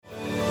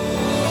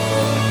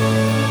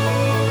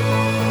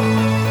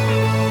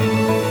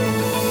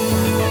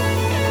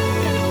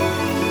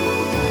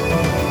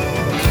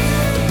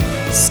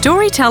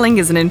Storytelling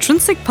is an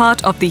intrinsic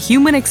part of the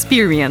human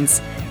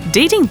experience,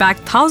 dating back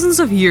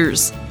thousands of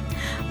years.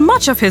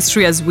 Much of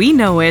history as we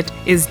know it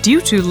is due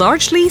to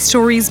largely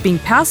stories being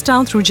passed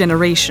down through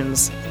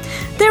generations.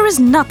 There is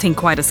nothing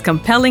quite as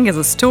compelling as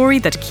a story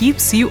that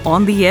keeps you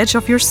on the edge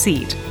of your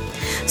seat.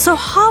 So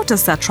how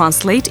does that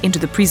translate into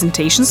the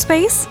presentation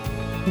space?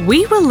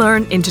 We will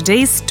learn in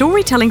today's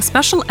storytelling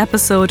special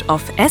episode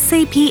of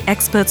SAP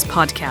Experts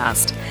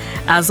Podcast.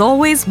 As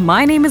always,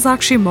 my name is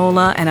Akshi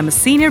Mola and I'm a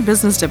Senior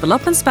Business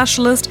Development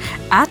Specialist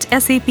at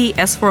SAP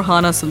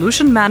S4HANA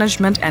Solution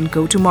Management and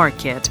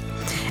Go-to-Market.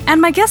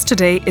 And my guest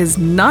today is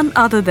none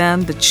other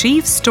than the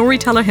Chief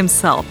Storyteller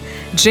himself,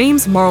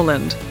 James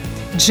Marland.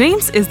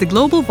 James is the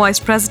Global Vice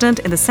President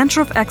in the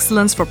Center of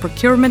Excellence for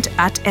Procurement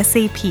at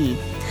SAP.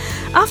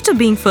 After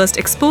being first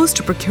exposed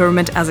to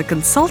procurement as a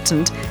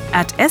consultant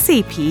at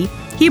SAP,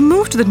 he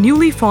moved to the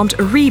newly formed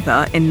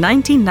Ariba in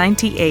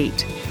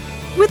 1998.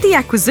 With the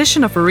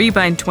acquisition of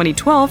Ariba in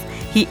 2012,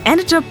 he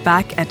ended up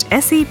back at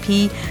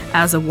SAP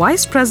as a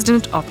Vice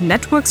President of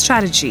Network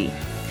Strategy,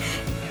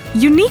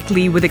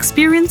 uniquely with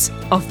experience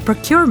of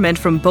procurement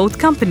from both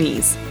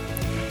companies.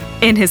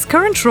 In his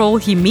current role,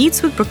 he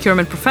meets with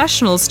procurement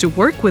professionals to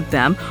work with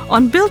them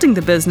on building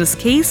the business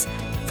case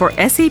for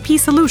SAP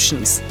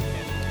solutions.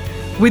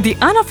 With the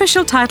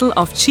unofficial title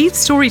of Chief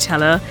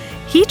Storyteller,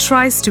 he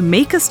tries to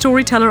make a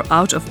storyteller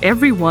out of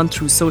everyone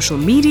through social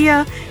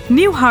media,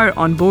 new hire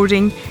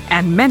onboarding,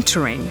 and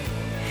mentoring.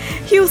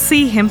 You'll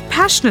see him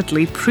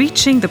passionately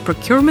preaching the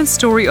procurement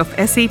story of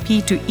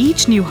SAP to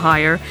each new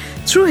hire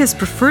through his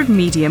preferred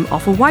medium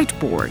of a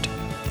whiteboard.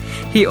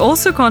 He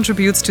also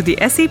contributes to the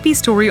SAP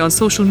story on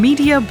social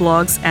media,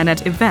 blogs, and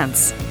at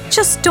events.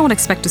 Just don't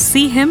expect to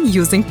see him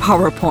using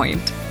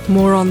PowerPoint.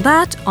 More on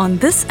that on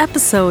this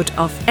episode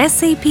of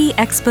SAP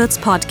Experts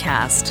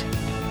Podcast.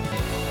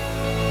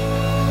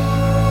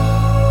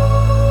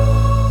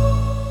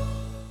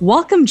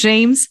 Welcome,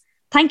 James.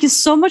 Thank you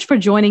so much for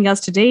joining us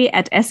today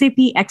at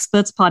SAP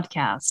Experts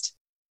Podcast.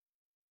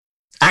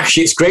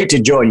 Actually, it's great to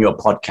join your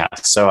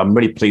podcast. So I'm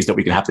really pleased that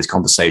we can have this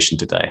conversation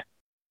today.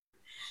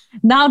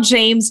 Now,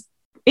 James,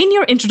 in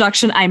your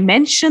introduction, I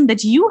mentioned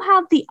that you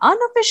have the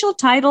unofficial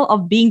title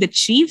of being the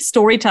Chief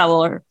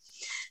Storyteller.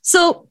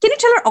 So can you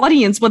tell our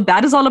audience what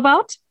that is all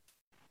about?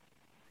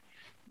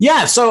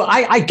 Yeah, so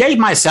I gave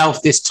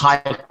myself this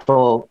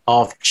title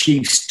of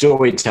Chief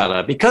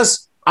Storyteller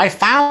because I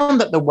found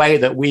that the way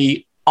that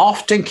we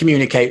often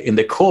communicate in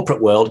the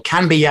corporate world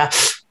can be a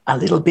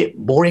little bit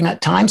boring at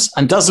times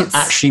and doesn't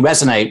actually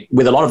resonate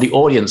with a lot of the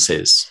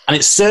audiences. And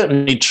it's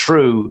certainly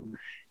true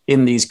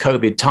in these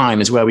COVID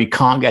times where we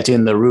can't get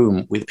in the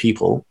room with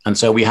people. And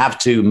so we have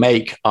to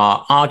make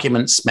our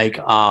arguments, make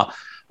our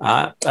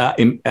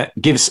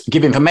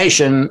give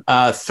information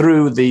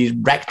through the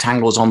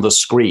rectangles on the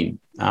screen.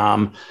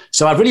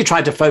 So I've really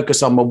tried to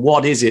focus on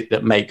what is it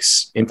that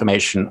makes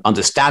information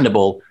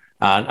understandable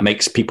and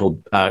makes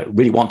people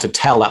really want to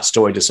tell that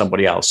story to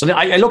somebody else. And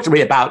I looked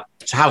really about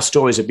how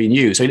stories have been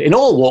used. So in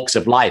all walks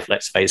of life,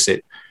 let's face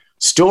it,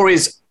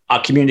 stories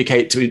are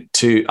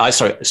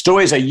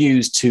stories are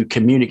used to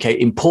communicate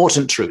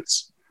important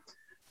truths.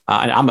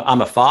 And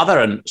I'm a father,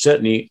 and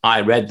certainly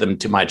I read them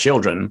to my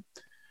children.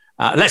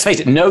 Let's face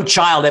it, no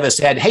child ever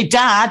said, "Hey,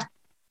 Dad,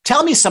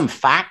 tell me some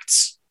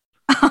facts."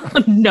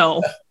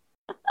 No.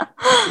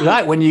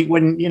 Right? When you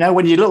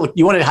look,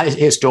 you want to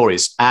hear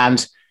stories,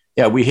 and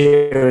we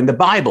hear in the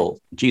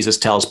Bible, Jesus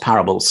tells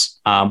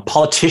parables.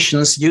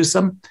 Politicians use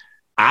them,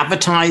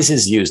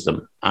 advertisers use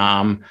them,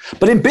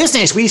 but in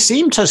business, we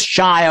seem to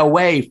shy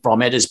away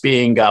from it as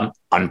being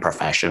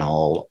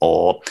unprofessional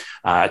or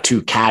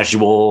too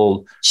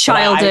casual,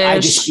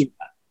 childish.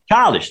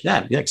 Childish,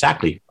 yeah,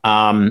 exactly.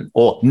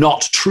 Or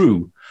not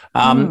true.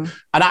 And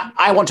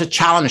I want to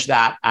challenge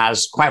that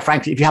as, quite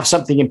frankly, if you have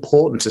something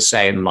important to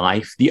say in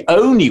life, the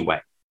only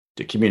way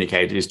to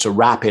communicate it is to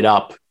wrap it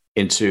up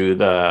into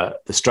the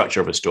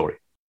structure of a story.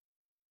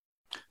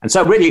 And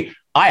so really,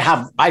 I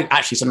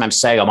actually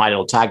sometimes say on my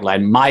little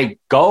tagline, my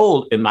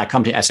goal in my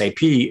company,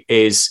 SAP,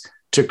 is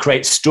to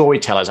create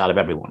storytellers out of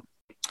everyone.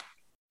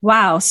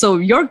 Wow. So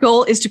your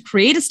goal is to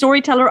create a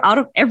storyteller out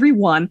of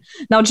everyone.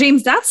 Now,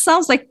 James, that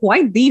sounds like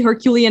quite the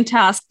Herculean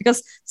task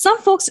because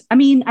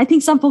I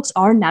think some folks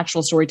are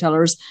natural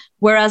storytellers,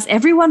 whereas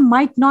everyone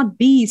might not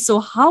be. So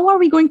how are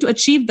we going to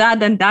achieve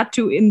that and that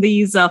too in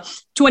these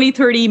 20,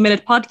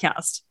 30-minute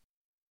podcasts?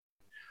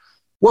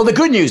 Well, the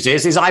good news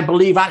is I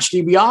believe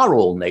actually we are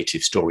all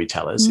native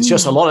storytellers. It's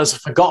just a lot of us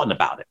have forgotten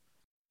about it.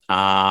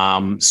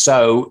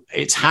 So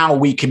it's how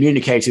we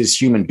communicate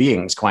as human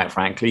beings, quite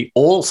frankly.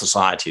 All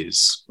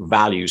societies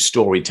value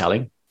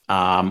storytelling.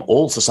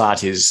 All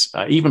societies,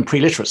 even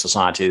pre-literate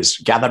societies,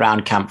 gather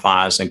around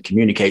campfires and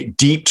communicate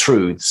deep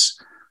truths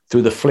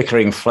through the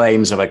flickering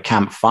flames of a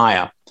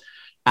campfire.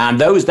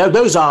 And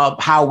those are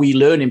how we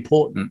learn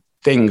important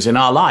things in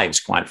our lives,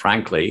 quite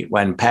frankly,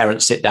 when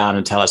parents sit down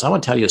and tell us, "I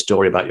want to tell you a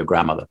story about your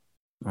grandmother,"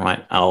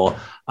 right? Or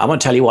 "I want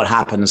to tell you what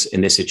happens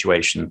in this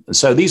situation." And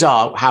so these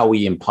are how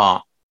we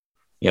impart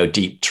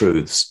deep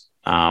truths.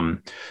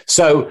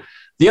 So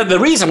The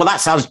reason, well,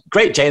 that sounds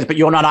great, James, but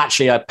you're not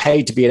actually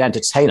paid to be an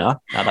entertainer.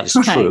 That is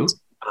true.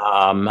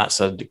 That's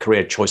a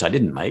career choice I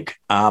didn't make.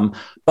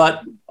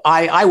 But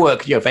I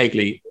work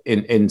vaguely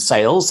in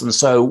sales. And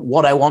so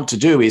what I want to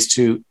do is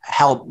to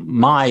help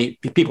my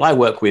people I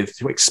work with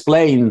to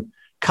explain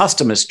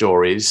customer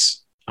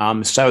stories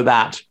so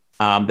that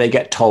they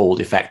get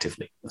told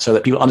effectively, so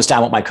that people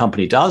understand what my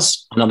company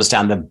does and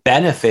understand the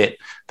benefit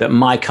that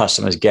my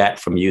customers get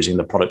from using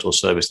the product or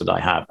service that I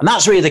have. And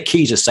that's really the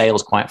key to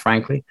sales, quite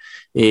frankly,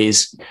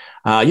 is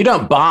you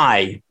don't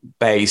buy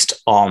based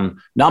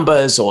on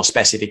numbers or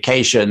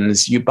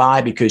specifications. You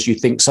buy because you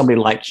think somebody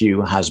like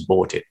you has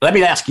bought it. Let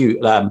me ask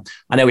you,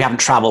 I know we haven't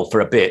traveled for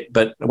a bit,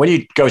 but when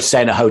you go to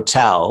stay in a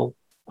hotel,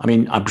 I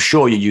mean, I'm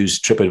sure you use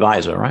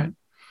TripAdvisor, right?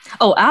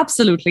 Oh,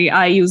 absolutely.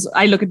 I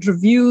look at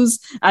reviews.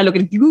 I look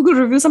at Google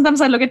reviews. Sometimes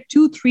I look at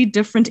 2-3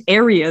 different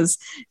areas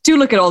to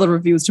look at all the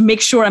reviews to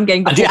make sure I'm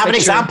getting the Do you have an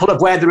example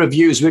of where the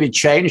reviews really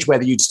changed,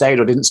 whether you'd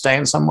stayed or didn't stay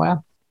in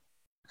somewhere?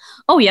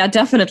 Oh, yeah,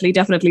 definitely.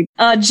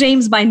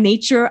 James, by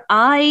nature,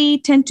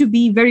 I tend to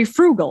be very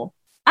frugal.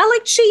 I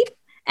like cheap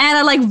and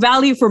I like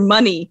value for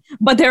money.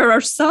 But there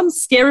are some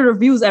scary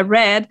reviews I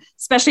read,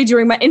 especially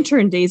during my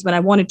intern days when I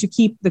wanted to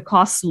keep the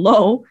costs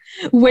low,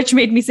 which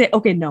made me say,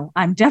 okay, no,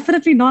 I'm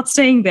definitely not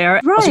staying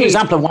there. Right. That's an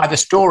example of why the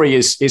story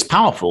is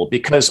powerful,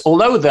 because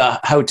although the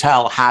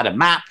hotel had a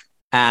map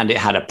and it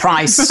had a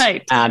price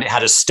and it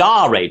had a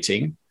star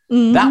rating,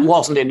 that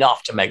wasn't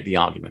enough to make the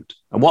argument.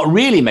 And what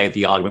really made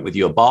the argument with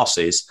your boss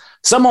is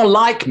someone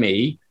like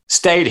me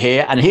stayed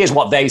here and here's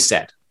what they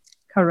said.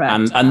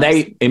 Correct. And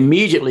they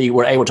immediately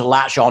were able to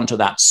latch on to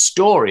that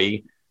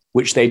story,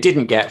 which they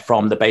didn't get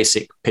from the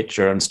basic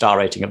picture and star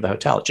rating of the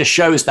hotel. It just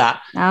shows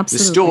that the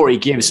story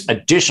gives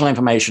additional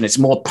information. It's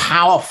more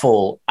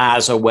powerful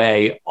as a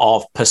way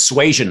of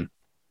persuasion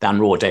than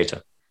raw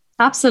data.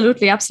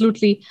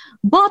 Absolutely.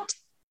 But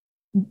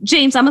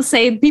James, I must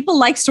say, people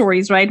like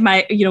stories, right?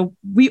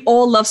 We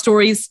all love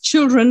stories.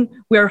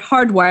 Children, we're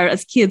hardwired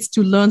as kids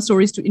to learn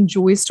stories, to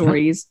enjoy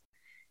stories.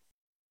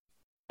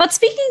 But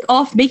speaking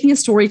of making a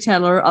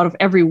storyteller out of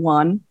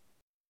everyone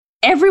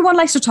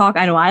likes to talk.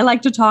 I know I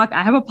like to talk.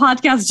 I have a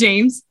podcast,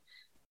 James,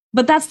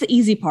 but that's the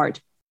easy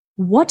part.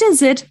 What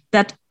is it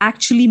that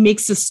actually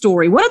makes a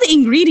story? What are the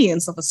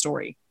ingredients of a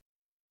story?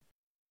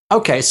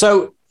 Okay,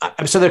 so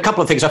there are a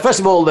couple of things. So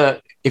first of all,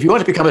 if you want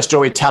to become a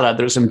storyteller,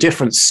 there are some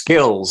different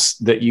skills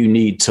that you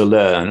need to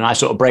learn. And I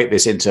sort of break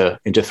this into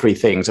 3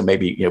 things, and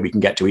maybe we can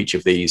get to each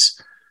of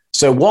these.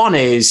 So one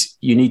is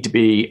you need to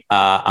be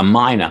a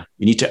miner.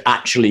 You need to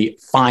actually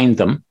find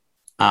them,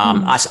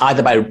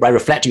 either by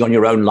reflecting on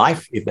your own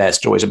life, if they're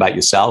stories about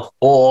yourself,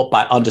 or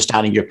by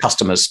understanding your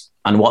customers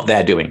and what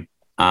they're doing.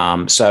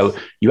 So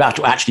you have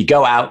to actually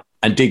go out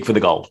and dig for the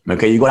gold.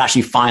 Okay, you've got to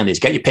actually find these,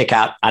 get your pick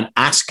out and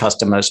ask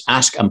customers,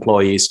 ask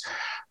employees,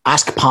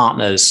 ask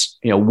partners,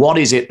 what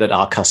is it that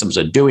our customers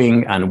are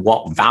doing and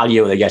what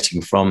value are they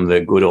getting from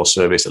the good or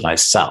service that I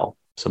sell?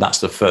 So that's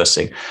the first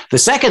thing. The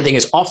second thing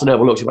is often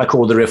overlooked, what I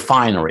call the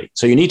refinery.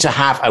 So you need to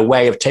have a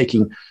way of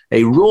taking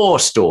a raw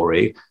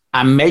story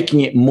and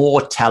making it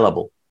more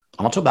tellable.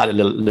 I'll talk about it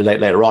a little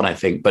later on, I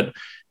think, but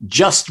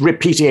just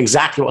repeating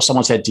exactly what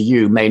someone said to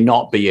you may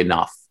not be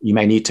enough. You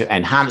may need to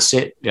enhance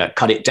it,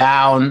 cut it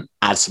down,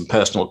 add some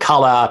personal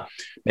color,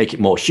 make it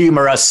more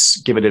humorous,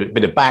 give it a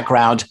bit of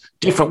background,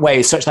 different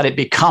ways such that it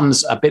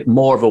becomes a bit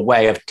more of a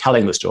way of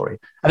telling the story.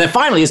 And then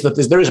finally is that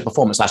there is a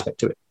performance aspect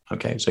to it.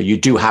 Okay, so you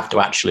do have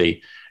to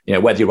actually,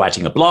 whether you're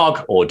writing a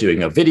blog or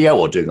doing a video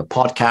or doing a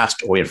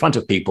podcast or in front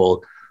of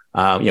people,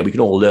 we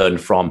can all learn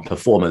from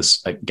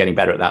performers getting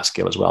better at that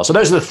skill as well. So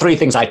those are the 3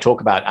 things I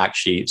talk about,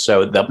 actually.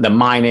 So the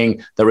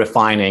mining, the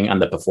refining,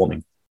 and the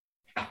performing.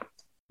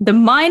 The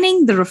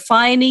mining, the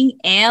refining,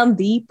 and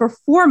the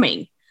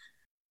performing.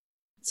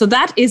 So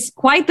that is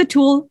quite the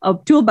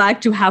tool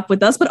bag to have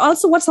with us. But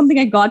also something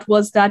I got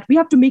was that we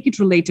have to make it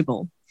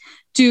relatable.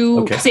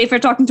 Say if we're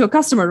talking to a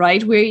customer,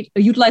 right? We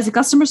utilize the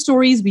customer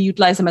stories, we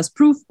utilize them as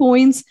proof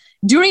points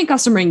during a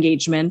customer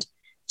engagement,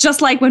 just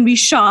like when we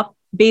shop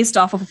based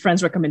off of a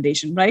friend's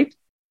recommendation, right?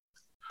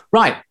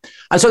 Right.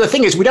 And so the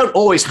thing is, we don't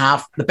always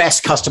have the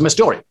best customer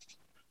story.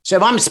 So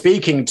if I'm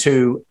speaking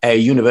to a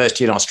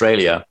university in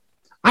Australia,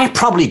 I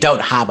probably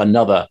don't have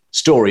another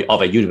story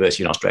of a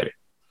university in Australia.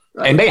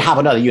 Right. I may have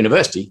another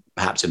university,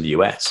 perhaps in the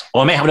US,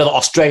 or I may have another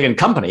Australian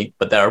company,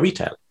 but they're a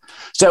retailer.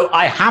 So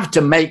I have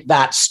to make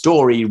that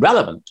story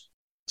relevant.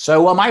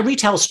 So my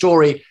retail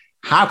story,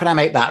 how can I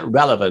make that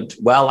relevant?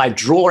 Well, I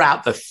draw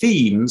out the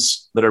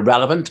themes that are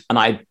relevant and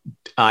I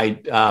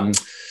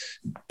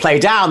play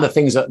down the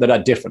things that are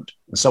different.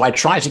 So I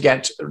try to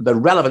get the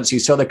relevancy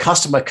so the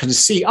customer can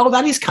see, oh,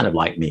 that is kind of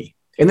like me.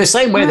 In the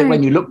same way that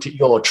when you looked at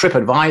your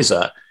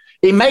TripAdvisor,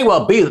 it may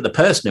well be that the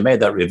person who made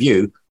that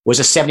review was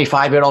a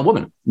 75-year-old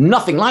woman,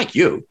 nothing like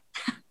you.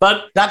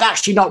 But that's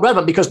actually not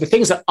relevant because the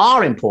things that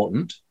are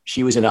important,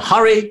 she was in a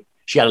hurry,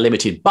 she had a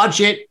limited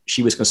budget,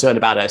 she was concerned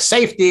about her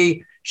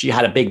safety, she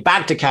had a big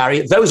bag to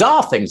carry. Those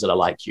are things that are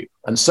like you.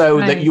 And so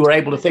that you were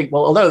able to think,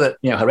 well, although that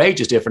her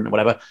age is different or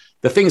whatever,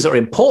 the things that are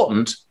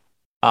important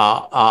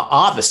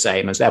are the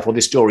same, and therefore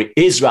this story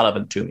is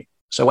relevant to me.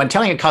 So when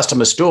telling a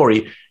customer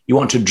story, you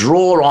want to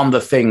draw on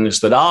the things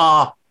that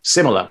are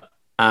similar,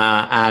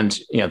 and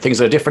things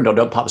that are different or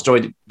don't part of the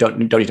story. Don't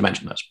need to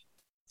mention those.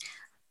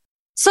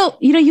 So,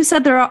 you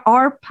said there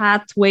are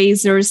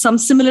pathways, there are some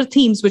similar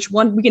themes, which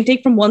one we can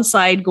take from one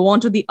side, go on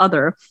to the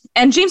other.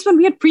 And James, when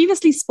we had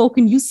previously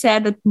spoken, you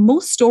said that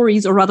most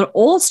stories, or rather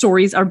all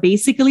stories, are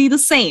basically the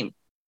same.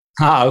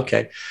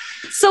 Okay.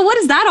 So what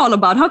is that all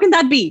about? How can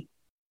that be?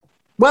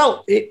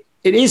 Well, it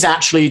is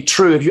actually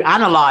true. If you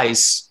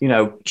analyze,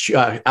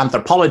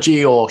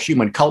 anthropology or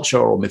human culture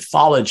or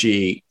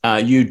mythology,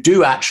 you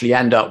do actually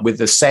end up with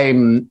the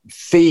same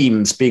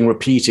themes being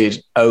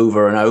repeated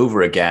over and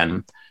over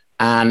again.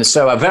 And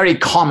so a very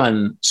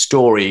common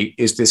story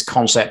is this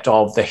concept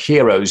of the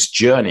hero's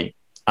journey,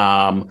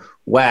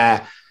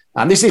 where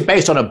this is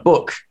based on a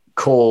book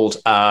called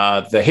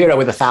The Hero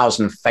with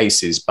 1,000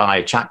 Faces by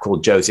a chap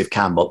called Joseph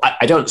Campbell.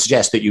 I don't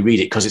suggest that you read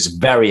it because it's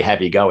very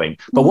heavy going.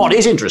 But what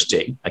is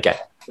interesting, again,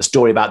 the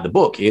story about the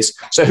book is,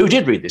 so who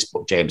did read this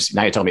book, James?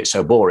 Now you're telling me it's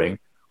so boring.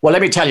 Well,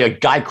 let me tell you, a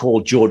guy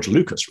called George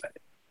Lucas read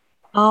it.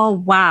 Oh,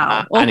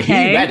 wow. And he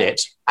read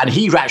it, and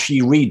he actually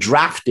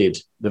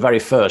redrafted the very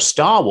first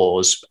Star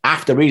Wars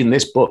after reading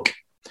this book.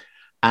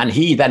 And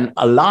he then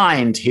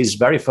aligned his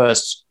very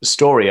first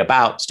story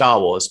about Star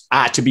Wars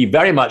to be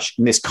very much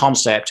in this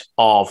concept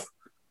of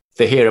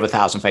the hero of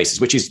 1,000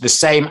 faces, which is the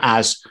same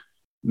as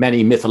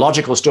many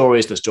mythological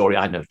stories, the story,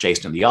 of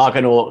Jason and the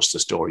Argonauts, the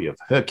story of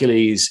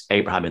Hercules,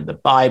 Abraham in the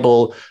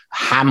Bible,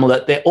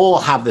 Hamlet. They all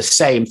have the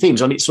same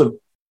themes. And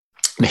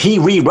he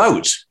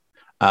rewrote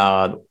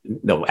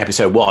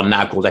episode 1,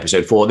 now called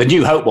episode 4, the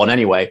New Hope one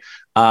anyway,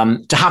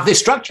 to have this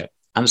structure.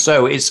 And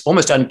so it's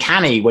almost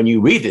uncanny when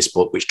you read this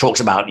book, which talks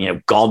about,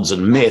 gods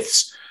and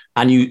myths,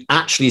 and you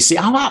actually see,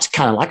 that's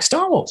kind of like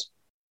Star Wars.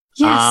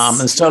 Yes.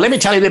 And so let me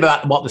tell you a little bit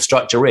about what the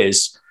structure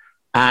is.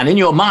 And in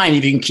your mind,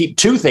 if you can keep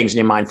two things in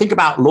your mind, think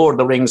about Lord of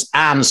the Rings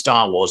and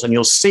Star Wars, and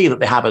you'll see that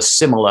they have a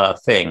similar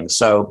thing.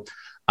 So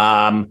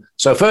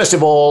first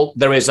of all,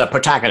 there is a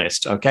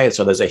protagonist. Okay,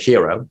 so there's a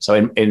hero. So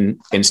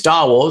in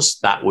Star Wars,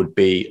 that would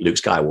be Luke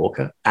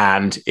Skywalker,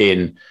 and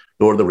in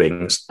Lord of the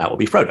Rings, that would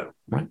be Frodo.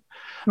 Right.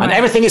 And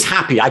everything is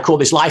happy. I call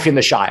this life in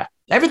the Shire.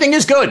 Everything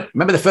is good.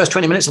 Remember the first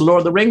 20 minutes of Lord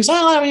of the Rings?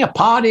 Oh, having a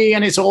party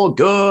and it's all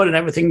good and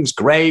everything's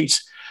great.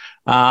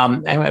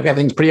 And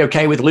everything's pretty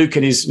okay with Luke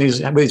and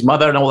with his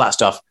mother and all that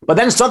stuff. But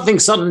then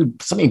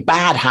something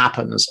bad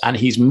happens, and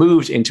he's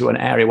moved into an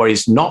area where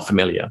he's not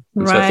familiar.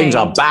 And so things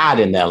are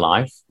bad in their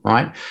life,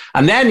 right?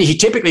 And then he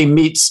typically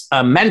meets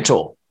a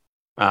mentor,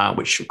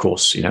 which of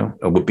course,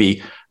 would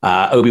be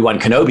Obi-Wan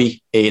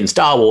Kenobi in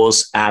Star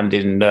Wars, and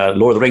in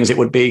Lord of the Rings, it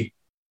would be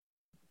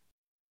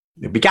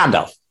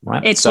Gandalf,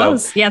 right?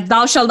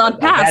 Thou shalt not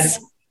pass.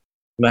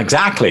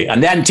 Exactly.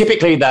 And then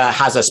typically there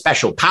has a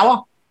special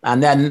power.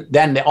 And then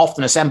they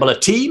often assemble a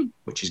team,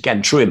 which is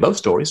again true in both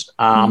stories.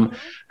 And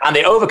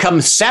they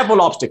overcome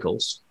several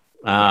obstacles,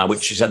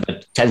 which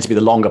tends to be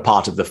the longer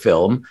part of the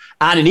film.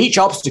 And in each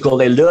obstacle,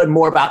 they learn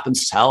more about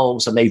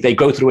themselves, and they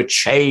go through a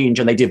change,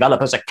 and they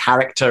develop as a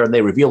character, and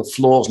they reveal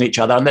flaws in each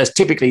other. And there's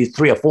typically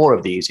 3 or 4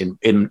 of these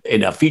in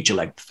a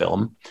feature-length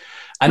film.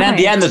 And then at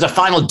the end, there's a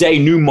final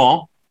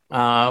denouement,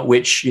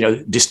 which,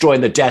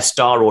 destroying the Death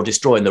Star or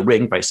destroying the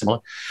ring, very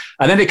similar.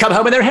 And then they come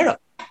home with their hero.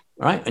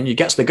 Right. And he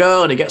gets the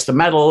girl and he gets the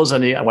medals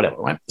and whatever.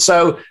 Right.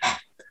 So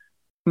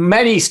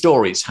many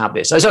stories have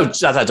this. So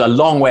that's a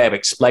long way of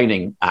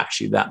explaining,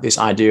 actually, that this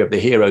idea of the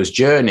hero's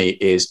journey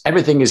is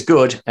everything is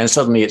good and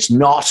suddenly it's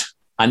not.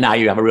 And now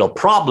you have a real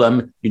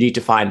problem. You need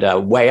to find a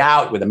way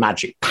out with a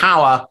magic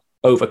power,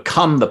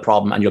 overcome the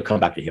problem, and you'll come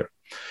back to hero.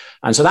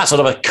 And so that's sort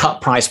of a cut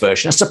price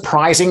version. And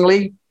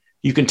surprisingly,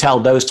 you can tell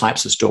those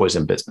types of stories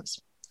in business.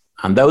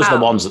 And those are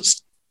the ones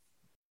that.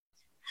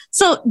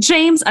 So,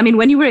 James,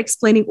 when you were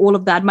explaining all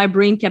of that, my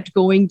brain kept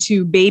going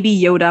to Baby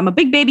Yoda. I'm a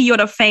big Baby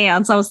Yoda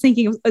fan. So I was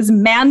thinking, is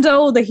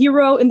Mando the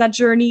hero in that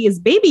journey? Is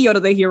Baby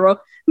Yoda the hero?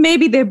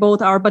 Maybe they both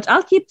are, but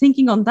I'll keep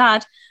thinking on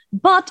that.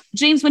 But,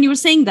 James, when you were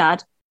saying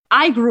that,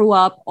 I grew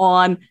up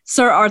on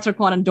Sir Arthur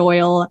Conan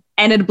Doyle,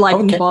 Enid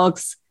Blyton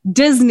books,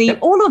 Disney,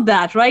 all of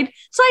that, right?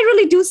 So I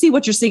really do see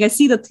what you're saying. I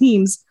see the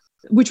themes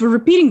which were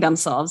repeating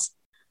themselves.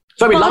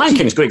 So Lion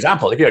King is a good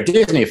example. If you're a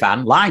Disney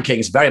fan, Lion King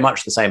is very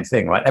much the same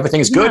thing, right?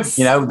 Everything's good. Yes.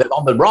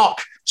 On the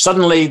rock,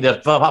 suddenly the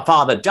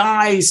father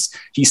dies.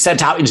 He's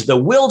sent out into the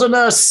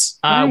wilderness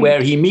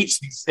where he meets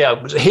these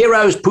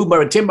heroes,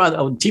 Pumbaa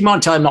and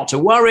Timon tell him not to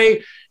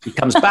worry. He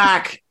comes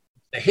back,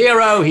 the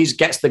hero, he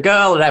gets the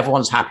girl, and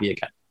everyone's happy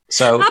again.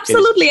 So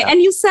absolutely.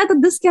 And you said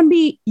that this can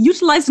be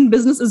utilized in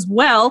business as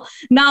well.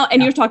 Now,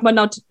 and you're talking about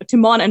now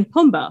Timon and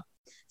Pumbaa.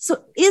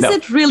 So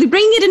it really,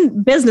 bringing it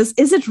in business,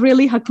 is it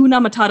really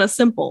Hakuna Matata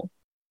simple?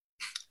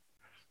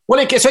 Well,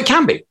 it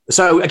can be.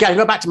 So again,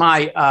 go back to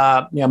my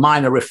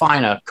miner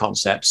refiner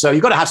concept. So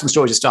you've got to have some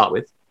stories to start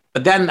with.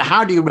 But then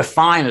how do you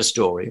refine a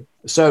story?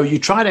 So you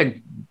try to,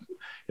 in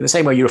the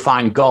same way you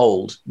refine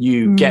gold,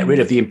 you get rid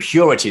of the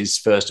impurities,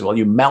 first of all.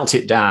 You melt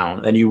it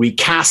down, then you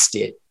recast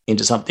it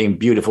into something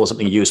beautiful,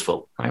 something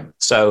useful, right?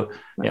 So,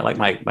 like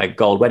my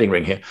gold wedding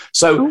ring here.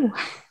 So,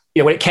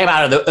 when it came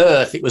out of the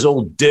earth, it was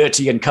all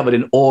dirty and covered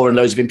in ore and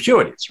loads of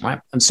impurities, right?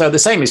 And so the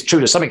same is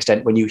true to some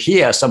extent. When you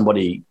hear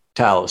somebody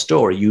tell a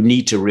story, you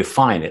need to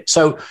refine it.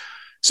 So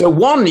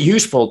one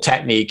useful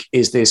technique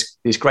is this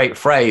great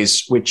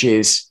phrase, which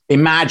is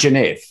imagine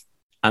if.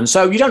 And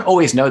so you don't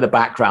always know the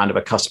background of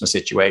a customer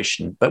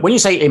situation, but when you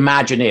say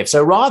imagine if,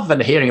 so rather than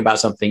hearing about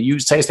something, you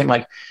say something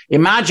like,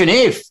 imagine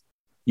if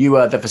you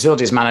were the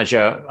facilities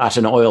manager at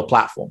an oil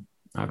platform,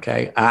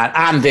 okay,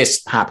 and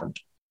this happened.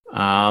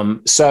 I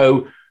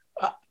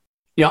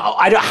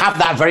don't have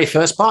that very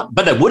first part,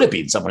 but there would have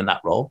been someone in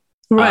that role,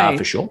 right,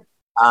 for sure.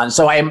 And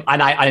so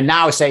I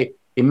now say,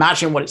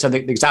 imagine what. So the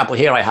example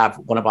here, I have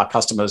one of our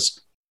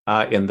customers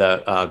in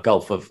the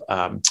Gulf of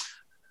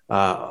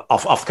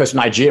off the coast of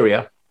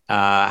Nigeria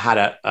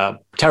had a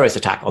terrorist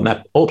attack on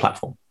their oil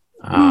platform,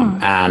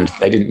 and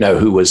they didn't know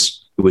who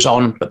was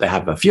on, but they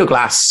have a field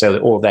glass, so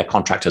that all of their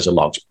contractors are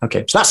logged.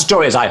 Okay, so that's the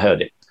story as I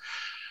heard it.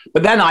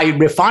 But then I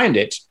refined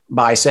it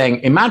by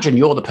saying, imagine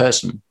you're the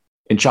person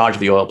in charge of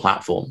the oil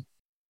platform.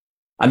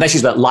 And this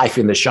is about life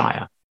in the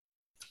Shire.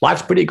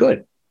 Life's pretty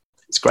good.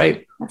 It's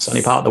great.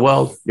 Sunny part of the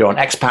world. You're on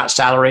expat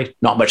salary.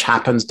 Not much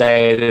happens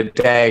day to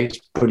day. It's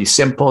pretty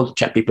simple.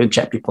 Check people in,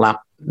 check people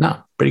out.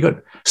 No, pretty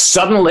good.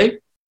 Suddenly,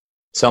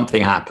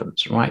 something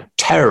happens, right?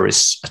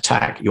 Terrorists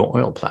attack your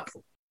oil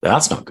platform.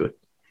 That's not good.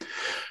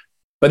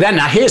 But then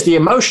now here's the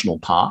emotional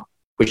part,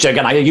 which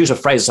again, I use a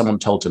phrase someone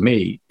told to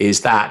me,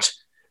 is that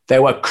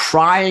there were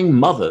crying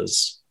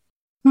mothers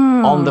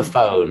on the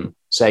phone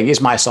saying,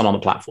 is my son on the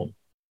platform?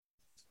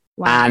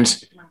 Wow.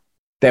 And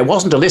there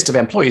wasn't a list of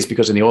employees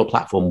because in the oil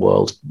platform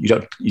world,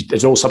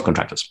 there's all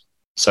subcontractors.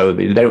 So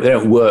they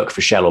don't work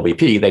for Shell or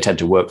BP. They tend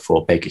to work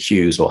for Baker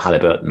Hughes or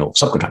Halliburton or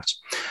subcontractors.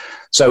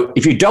 So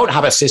if you don't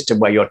have a system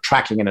where you're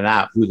tracking in and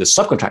out who the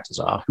subcontractors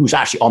are, who's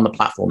actually on the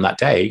platform that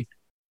day,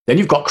 then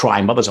you've got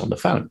crying mothers on the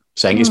phone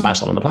saying, is my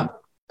son on the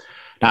platform?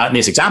 Now, in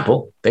this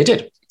example, they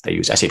did. They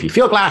used SAP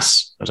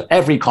Fieldglass.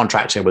 Every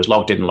contractor was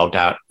logged in and logged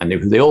out and knew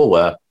who they all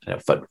were,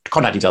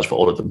 contact details for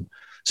all of them.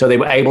 So they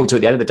were able to,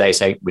 at the end of the day,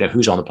 say, we know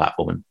who's on the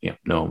platform, and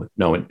no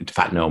one, in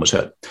fact, no one was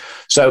hurt.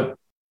 So,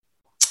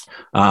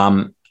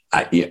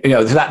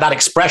 that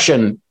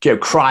expression,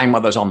 crying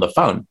mothers on the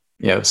phone,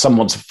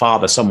 someone's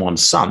father,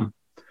 someone's son,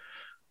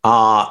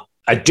 are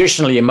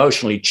additionally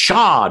emotionally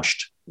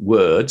charged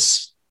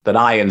words that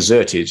I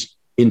inserted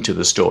into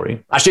the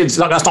story. Actually,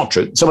 that's not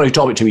true. Someone who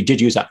told it to me did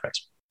use that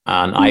phrase,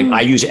 and I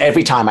use it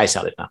every time I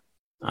sell it now,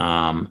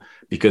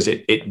 because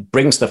it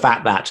brings the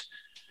fact that.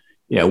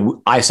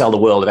 I sell the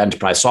world of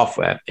enterprise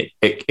software.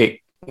 That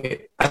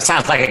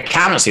sounds like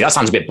accountancy. That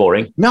sounds a bit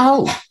boring.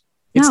 No,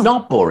 it's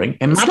not boring.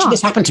 Imagine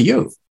this happened to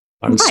you.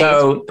 And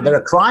so there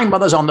are crying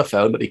mothers on the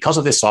phone, but because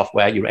of this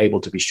software, you're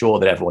able to be sure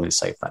that everyone is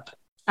safe that day.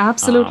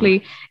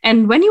 Absolutely.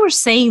 And when you were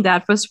saying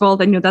that, first of all,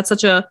 then that's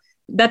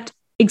that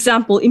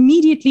example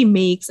immediately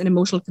makes an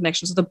emotional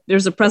connection. So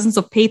there's a presence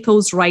of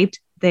pathos right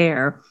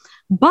there.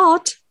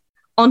 But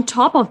on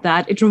top of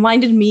that, it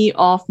reminded me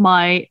of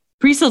my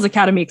Pre-Sales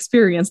Academy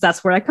experience.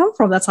 That's where I come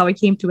from. That's how I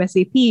came to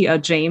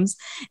SAP, James.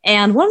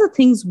 And one of the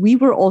things we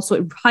were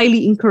also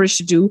highly encouraged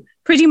to do,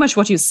 pretty much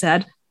what you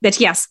said, that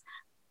yes,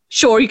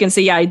 sure, you can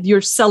say, yeah,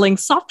 you're selling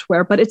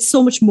software, but it's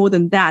so much more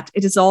than that.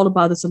 It is all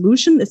about the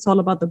solution. It's all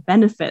about the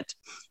benefit.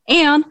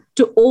 And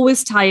to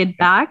always tie it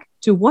back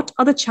to what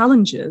are the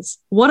challenges?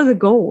 What are the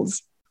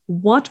goals?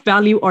 What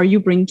value are you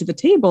bringing to the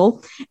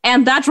table?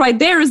 And that right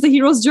there is the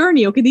hero's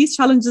journey. Okay, these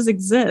challenges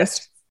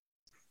exist.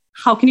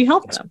 How can you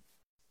help them?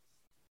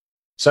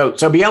 So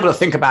be able to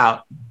think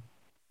about,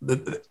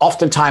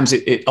 oftentimes,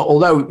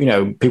 although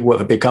people work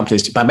for big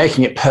companies, by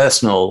making it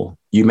personal,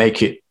 you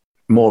make it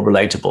more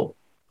relatable.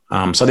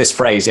 So this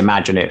phrase,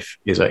 imagine if,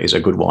 is a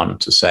good one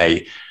to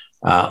say,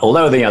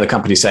 although the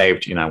company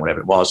saved, whatever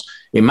it was,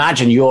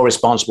 imagine you're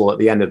responsible at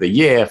the end of the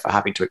year for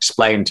having to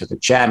explain to the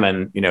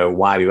chairman,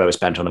 why we've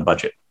overspent on a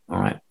budget. All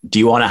right. Do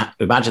you want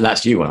to imagine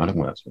that's you? I don't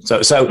want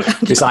to. So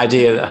this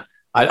idea that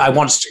I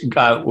once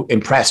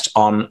impressed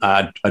on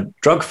a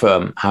drug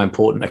firm how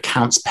important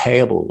accounts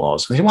payable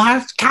was. They said,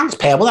 well, accounts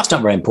payable, that's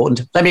not very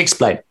important. Let me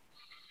explain.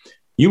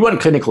 You run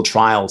clinical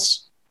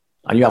trials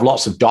and you have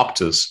lots of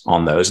doctors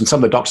on those. And some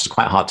of the doctors are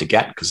quite hard to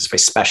get because it's a very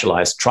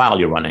specialized trial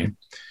you're running.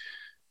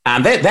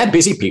 And they're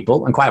busy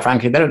people. And quite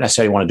frankly, they don't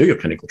necessarily want to do your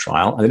clinical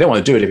trial. And they don't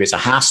want to do it if it's a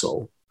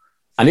hassle.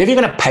 And if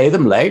you're going to pay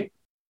them late,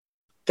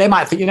 they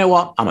might think, you know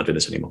what, I'm not doing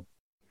this anymore.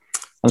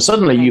 And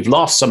suddenly you've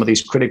lost some of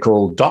these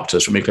critical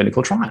doctors from your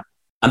clinical trial.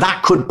 And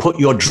that could put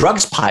your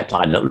drugs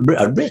pipeline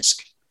at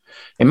risk.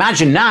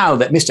 Imagine now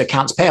that Mr.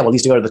 Accounts Payable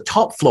needs to go to the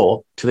top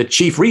floor to the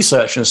chief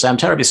researcher and say, I'm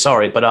terribly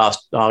sorry, but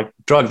our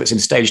drug that's in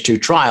stage 2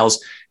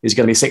 trials is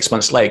going to be 6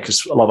 months late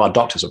because a lot of our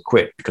doctors have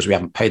quit because we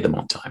haven't paid them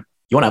on time.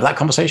 You want to have that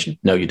conversation?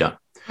 No, you don't.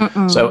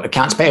 So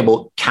accounts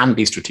payable can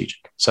be strategic.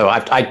 So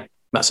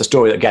that's a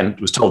story that, again,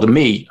 was told to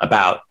me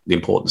about the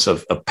importance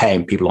of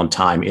paying people on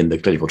time in the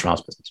clinical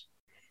trials business.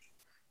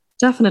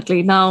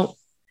 Definitely. Now,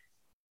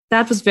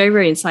 That was very,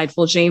 very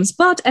insightful, James.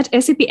 But at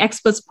SAP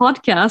Experts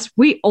Podcast,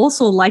 we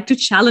also like to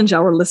challenge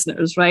our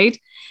listeners, right?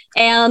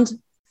 And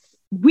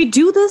we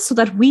do this so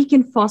that we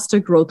can foster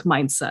growth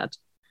mindset.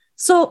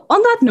 So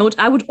on that note,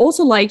 I would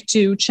also like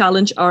to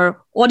challenge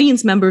our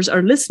audience members,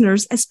 our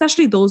listeners,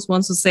 especially those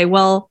ones who say,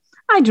 well,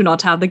 I do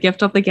not have the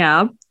gift of the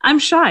gab. I'm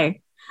shy.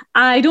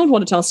 I don't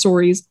want to tell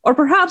stories. Or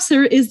perhaps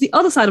there is the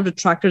other side of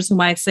detractors who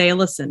might say,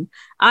 listen,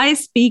 I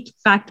speak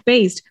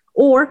fact-based.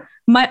 Or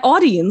my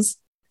audience,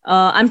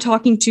 I'm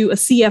talking to a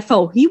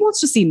CFO. He wants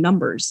to see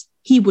numbers.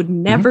 He would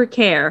never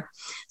care.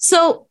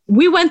 So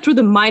we went through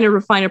the minor,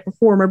 refiner,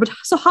 performer. But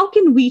so how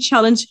can we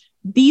challenge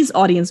these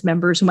audience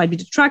members who might be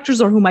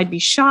detractors or who might be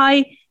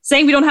shy,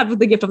 saying we don't have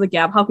the gift of the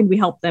gab? How can we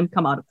help them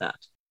come out of that?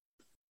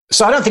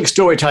 So I don't think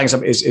storytelling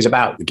is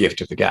about the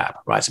gift of the gab,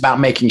 right? It's about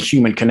making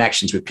human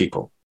connections with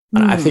people.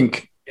 And I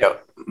think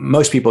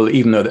most people,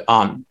 even though they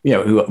aren't,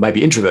 who might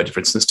be introverted, for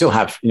instance, still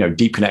have,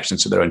 deep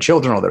connections to their own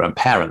children or their own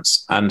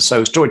parents. And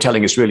so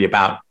storytelling is really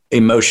about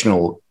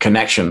emotional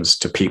connections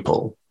to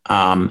people.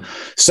 And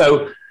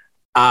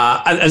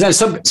then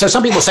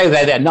some people say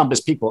they're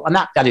numbers people, and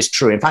that is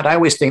true. In fact, I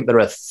always think there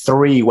are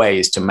three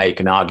ways to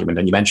make an argument.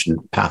 And you mentioned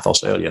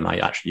pathos earlier, and I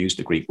actually used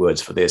the Greek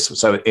words for this.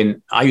 So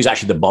I use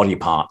actually the body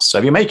parts. So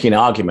if you're making an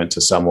argument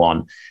to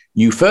someone,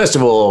 you first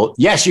of all,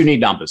 yes, you need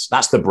numbers.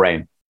 That's the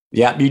brain.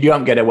 Yeah, you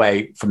don't get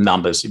away from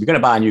numbers. If you're going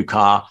to buy a new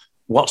car,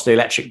 what's the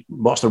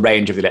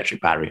range of the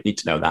electric battery? You need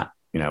to know that.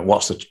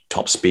 What's the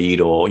top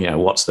speed, or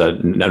what's the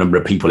number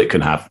of people it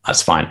can have?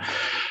 That's fine.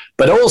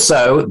 But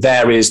also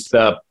there is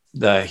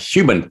the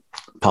human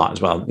part as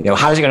well.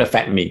 How is it going to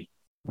affect me?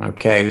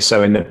 Okay,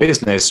 so in the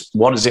business,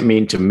 what does it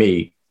mean to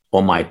me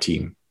or my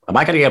team? Am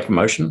I going to get a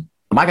promotion?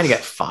 Am I going to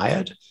get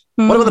fired?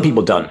 What have other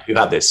people done who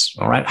have this?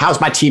 All right,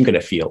 how's my team going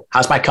to feel?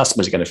 How's my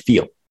customers going to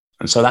feel?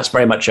 And so that's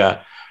very much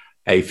a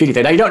feeling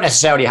thing. Now, you don't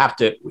necessarily have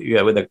to,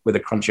 with a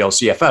crunchy old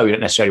CFO, you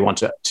don't necessarily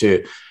want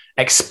to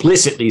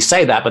explicitly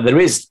say that, but there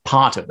is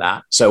part of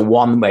that. So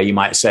one way you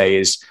might say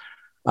is,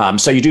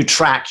 so you do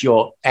track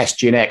your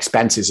SG&A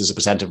expenses as a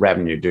percent of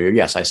revenue, do you?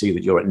 Yes, I see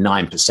that you're at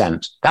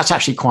 9%. That's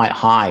actually quite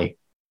high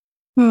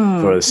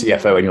for a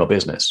CFO in your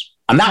business.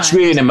 And that's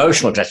really an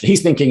emotional gesture.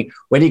 He's thinking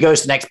when he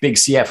goes to the next big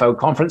CFO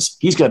conference,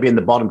 he's going to be in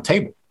the bottom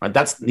table.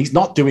 Right? He's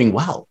not doing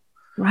well.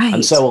 Right.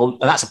 And so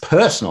that's a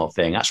personal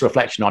thing. That's a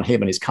reflection on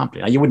him and his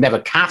company. Now, you would never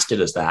cast it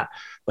as that,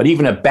 but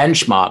even a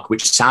benchmark,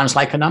 which sounds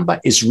like a number,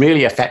 is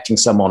really affecting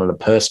someone on a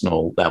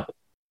personal level.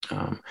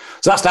 So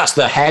that's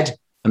the head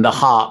and the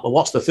heart. But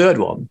what's the third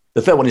one?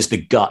 The third one is the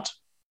gut.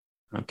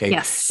 Okay.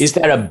 Yes. Is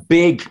there a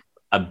big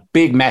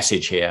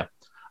message here?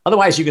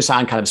 Otherwise, you can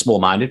sound kind of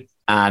small-minded.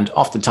 And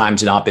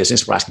oftentimes in our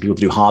business, we're asking people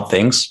to do hard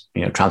things,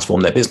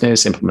 transform their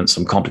business, implement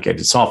some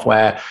complicated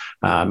software,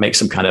 make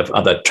some kind of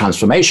other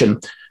transformation.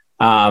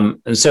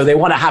 And so they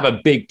want to have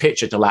a big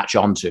picture to latch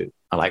onto.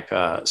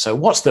 So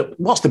what's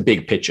the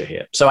big picture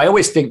here? So I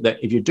always think that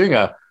if you're doing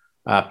a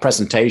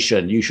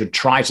presentation, you should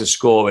try to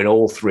score in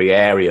all three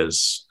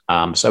areas.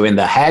 So in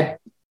the head,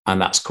 and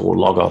that's called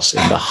logos.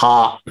 In the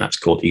heart, and that's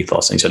called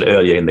ethos. And you said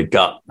earlier, in the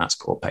gut, that's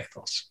called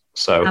pathos.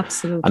 So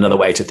absolutely. Another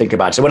way to think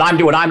about it. So when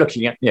I'm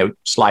looking at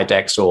slide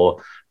decks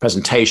or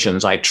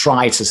presentations, I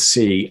try to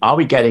see, are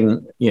we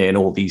getting in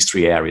all these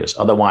three areas?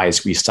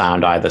 Otherwise, we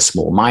sound either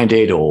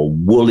small-minded or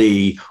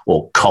woolly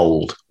or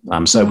cold.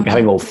 So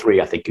having all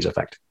three, I think, is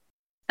effective.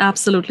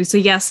 Absolutely. So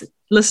yes,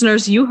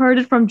 listeners, you heard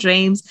it from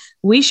James.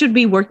 We should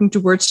be working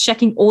towards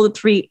checking all the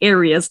three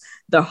areas: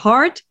 the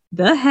heart,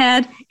 the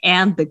head,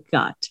 and the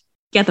gut.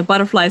 Get the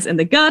butterflies in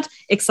the gut,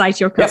 excite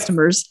your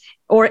customers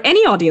or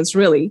any audience,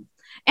 really.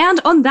 And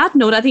on that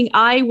note, I think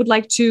I would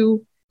like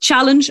to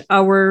challenge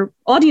our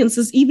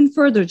audiences even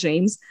further,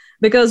 James,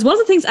 because one of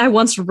the things I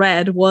once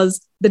read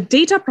was the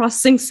data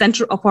processing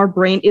center of our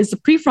brain is the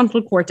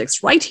prefrontal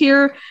cortex right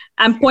here.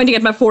 I'm pointing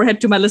at my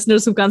forehead to my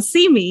listeners who can't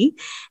see me.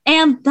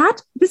 And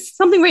this is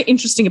something very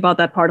interesting about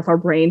that part of our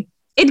brain.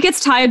 It gets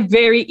tired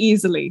very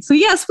easily. So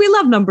yes, we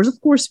love numbers.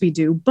 Of course we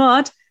do,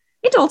 but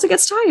it also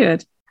gets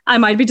tired. I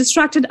might be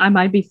distracted. I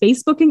might be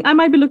Facebooking. I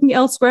might be looking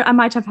elsewhere. I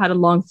might have had a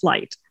long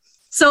flight.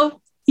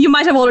 So you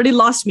might have already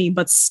lost me,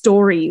 but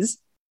stories,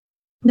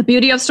 the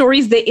beauty of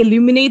stories, they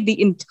illuminate the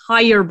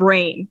entire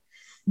brain.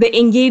 They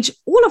engage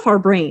all of our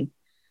brain.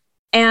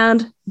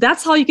 And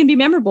that's how you can be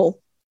memorable.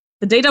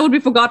 The data would be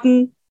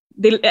forgotten.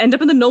 They'll end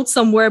up in the notes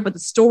somewhere, but the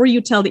story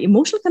you tell, the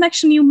emotional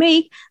connection you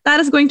make, that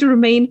is going to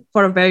remain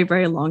for a very,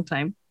 very long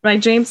time.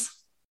 Right, James?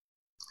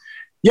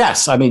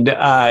 Yes. I mean,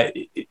 I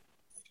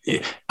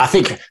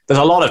think there's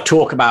a lot of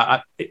talk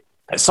about...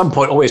 At some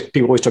point,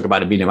 people always talk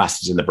about amino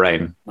acids in the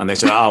brain, and they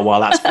say, "Oh, well,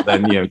 that's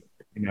then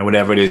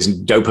whatever it is,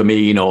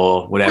 dopamine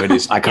or whatever it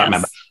is." I can't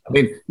remember. I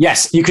mean,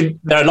 yes, you can.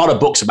 There are a lot of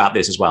books about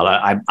this as well.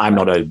 I'm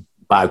not a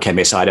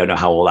biochemist, so I don't know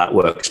how all that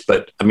works.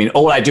 But I mean,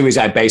 all I do is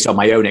I base on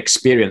my own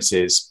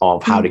experiences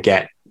of how to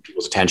get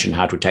people's attention,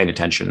 how to retain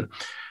attention,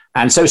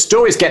 and so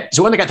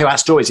when they get about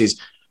stories, is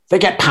they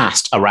get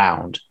passed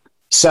around.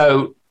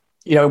 So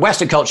in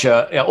Western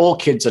culture, all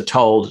kids are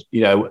told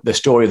the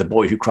story of the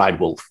boy who cried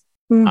wolf.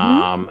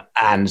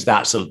 And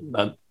that's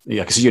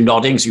Yeah, because you're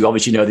nodding, so you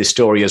obviously know this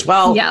story as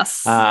well.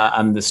 Yes.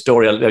 And the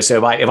story,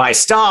 so if I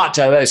start,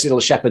 this little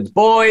shepherd's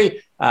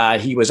boy,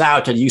 he was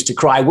out and used to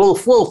cry,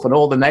 wolf, wolf, and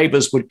all the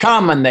neighbors would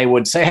come and they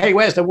would say, hey,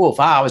 where's the wolf?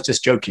 I was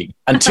just joking.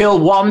 Until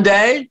one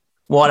day,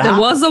 what happened?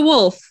 There was a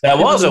wolf. There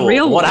was a wolf.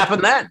 Real What wolf.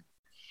 happened then?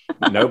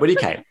 Nobody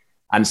came.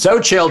 And so,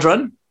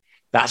 children,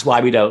 that's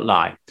why we don't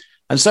lie.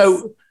 And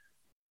so,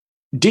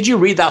 did you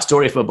read that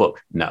story from a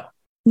book? No.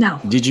 No.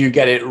 Did you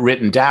get it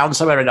written down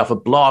somewhere off a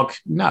blog?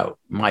 No.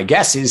 My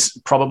guess is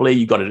probably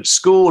you got it at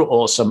school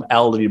or some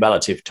elderly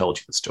relative told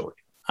you the story.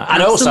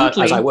 And also,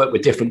 as I work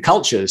with different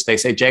cultures, they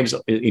say, James,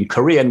 in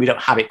Korean, we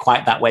don't have it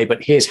quite that way,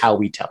 but here's how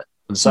we tell it.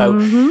 And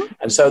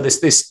so,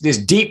 this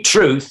deep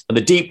truth, and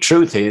the deep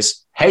truth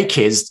is, hey,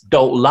 kids,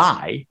 don't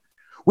lie,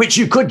 which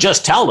you could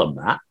just tell them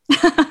that.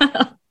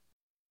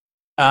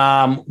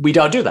 We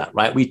don't do that,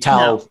 right? We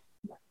tell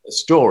the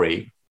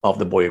story of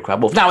the boy who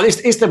cried wolf. Now,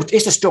 is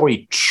the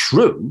story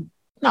true?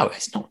 No,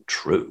 it's not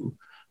true,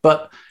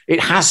 but it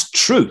has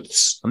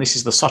truths, and this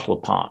is the subtle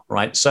part,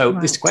 right? So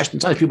this question,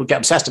 sometimes people get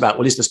obsessed about,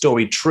 well, is the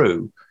story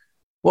true?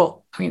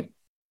 Well, I mean,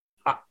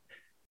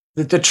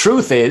 the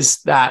truth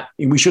is that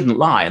we shouldn't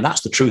lie, and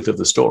that's the truth of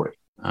the story.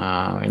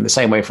 In the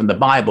same way from the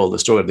Bible, the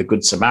story of the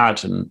Good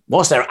Samaritan,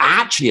 was there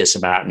actually a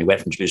Samaritan who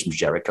went from Jerusalem to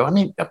Jericho? I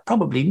mean,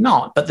 probably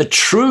not, but the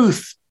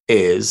truth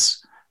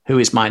is, who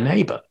is my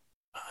neighbor?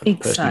 The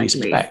person you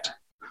respect.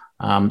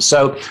 And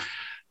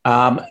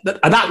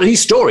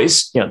these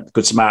stories, the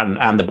Good Samaritan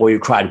and the boy who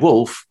cried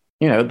wolf,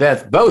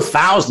 they're both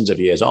thousands of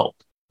years old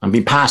and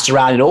been passed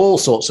around in all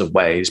sorts of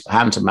ways,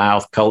 hand to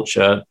mouth,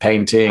 culture,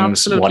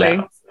 paintings,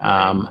 whatever.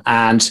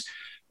 And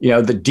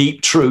the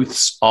deep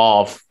truths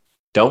of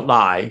don't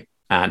lie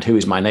and who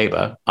is my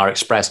neighbor are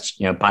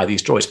expressed, by these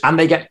stories, and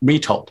they get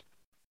retold.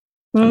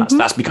 And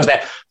that's because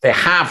they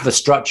have the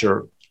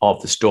structure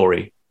of the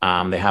story.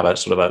 They have a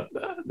sort of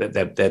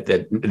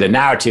the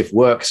narrative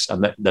works,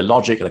 and the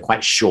logic, they're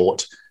quite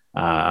short,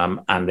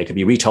 and they can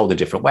be retold in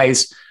different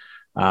ways.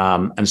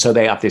 And so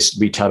they have this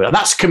retelling. And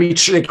can be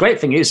true. The great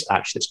thing is,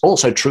 actually, it's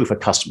also true for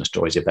customer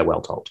stories if they're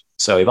well told.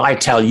 So if I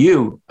tell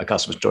you a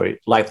customer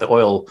story, like the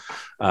oil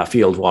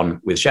field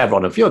one with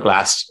Chevron and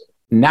Fieldglass,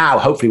 now,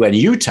 hopefully, when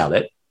you tell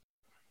it,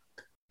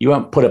 you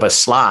won't put up a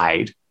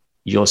slide.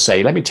 You'll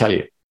say, let me tell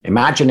you,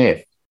 imagine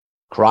if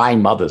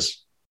crying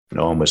mothers,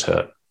 no one was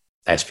hurt.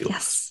 There's fuel.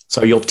 Yes.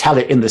 So you'll tell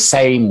it in the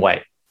same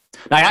way.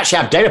 Now, I actually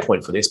have data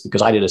point for this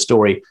because I did a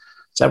story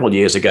several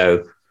years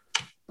ago,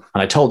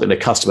 and I told it in a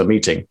customer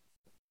meeting.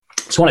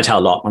 So I want to tell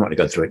a lot. I'm not going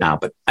to go through it now,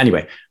 but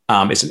anyway,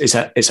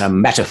 it's a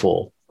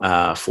metaphor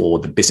for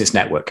the business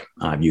network.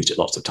 I've used it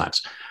lots of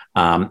times.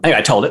 Anyway,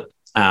 I told it.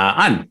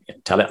 I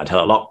tell it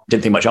a lot.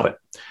 Didn't think much of it.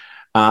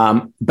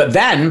 But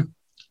then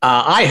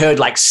I heard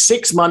like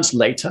 6 months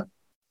later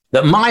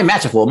that my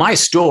metaphor, my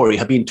story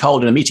had been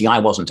told in a meeting I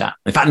wasn't at.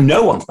 In fact,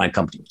 no one from my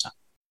company was at.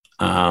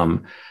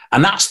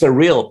 And that's the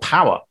real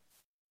power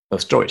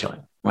of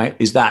storytelling, right?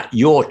 Is that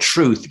your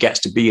truth gets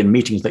to be in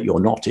meetings that you're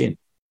not in,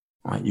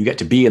 right? You get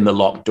to be in the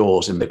locked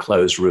doors, in the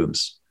closed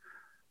rooms.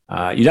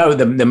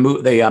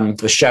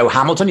 The show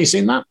Hamilton, you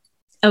seen that?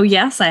 Oh,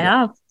 yes, I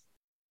have.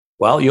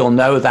 Well, you'll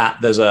know that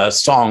there's a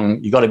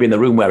song, you got to be in the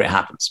room where it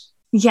happens.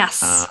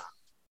 Yes.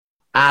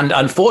 And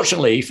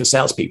unfortunately for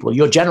salespeople,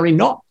 you're generally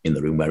not in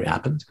the room where it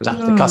happens because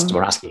that's the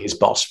customer asking his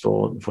boss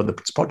for the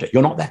project.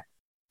 You're not there.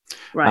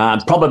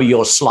 Right. Probably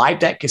your slide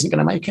deck isn't going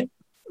to make it.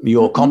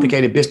 Your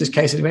complicated business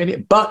case isn't going to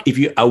make it. But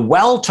if a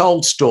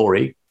well-told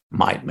story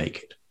might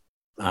make it.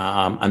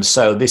 And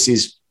so this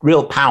is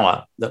real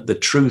power, that the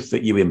truth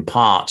that you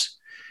impart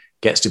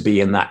gets to be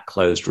in that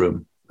closed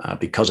room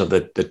because of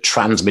the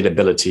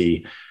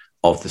transmittability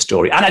of the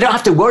story. And I don't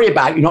have to worry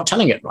about you not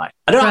telling it right.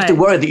 I don't have to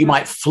worry that you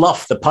might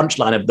fluff the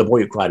punchline of the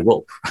boy who cried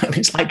wolf.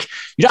 It's like,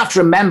 you don't have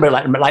to remember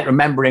like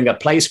remembering a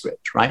play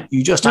script, right?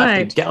 You just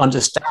have to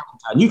understand.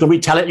 And you can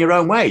retell it in your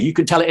own way. You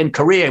can tell it in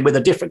Korean with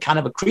a different kind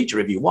of a creature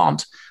if you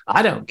want.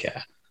 I don't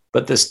care.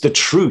 But the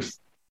truth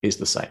is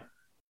the same.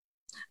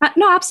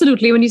 No,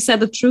 absolutely. When you said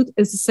the truth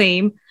is the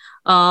same,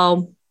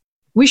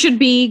 we should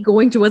be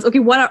going towards, okay,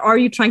 what are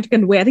you trying to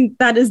convey? I think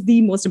that is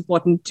the most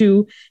important,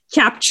 to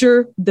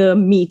capture the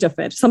meat of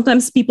it.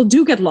 Sometimes people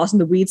do get lost in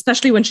the weeds,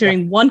 especially when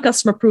sharing one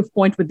customer proof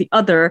point with the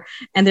other.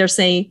 And they're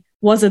saying,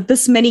 was it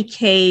this many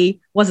K?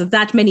 Was it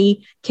that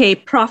many K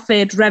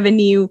profit,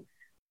 revenue?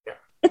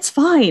 It's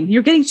fine.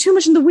 You're getting too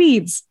much in the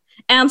weeds.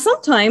 And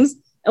sometimes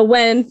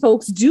when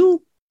folks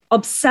do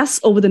obsess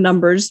over the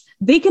numbers,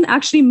 they can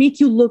actually make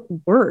you look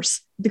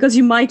worse, because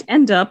you might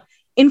end up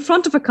in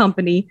front of a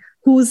company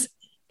whose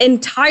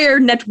entire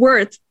net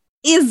worth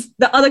is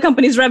the other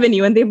company's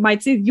revenue. And they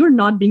might say, you're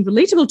not being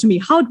relatable to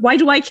me. Why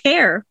do I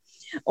care?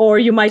 Or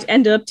you might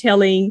end up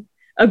telling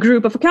a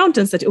group of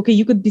accountants that, okay,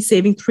 you could be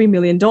saving $3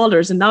 million.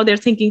 And now they're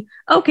thinking,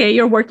 okay,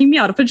 you're working me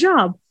out of a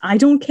job. I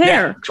don't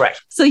care. Yeah,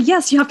 correct. So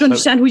yes, you have to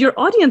understand who your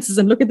audience is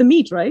and look at the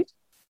meat, right?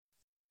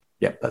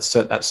 Yeah, that's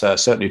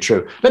certainly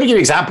true. Let me give you an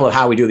example of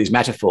how we do these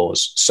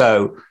metaphors.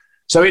 So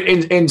So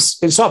in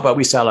software,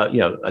 we sell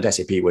at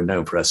SAP, we're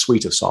known for a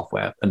suite of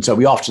software. And so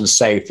we often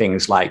say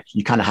things like,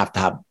 you kind of have to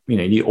have, you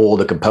need all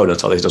the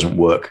components, otherwise it doesn't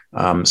work.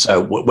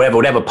 So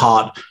whatever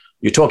part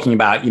you're talking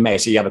about, you may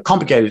say you have a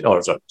complicated,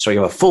 you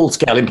have a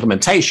full-scale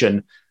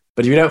implementation,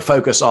 but if you don't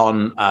focus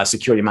on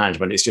security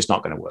management, it's just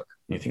not going to work.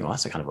 And you think, well,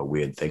 that's a kind of a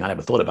weird thing. I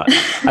never thought about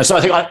it. And so I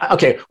think,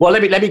 okay, well,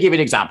 let me give you an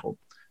example.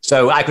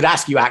 So I could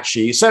ask you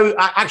actually,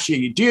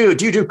 do you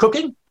do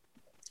cooking?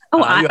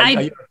 Oh,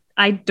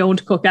 I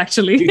don't cook,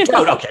 actually. You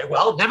don't? Okay,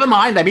 well, never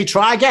mind. Let me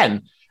try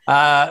again.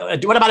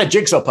 What about a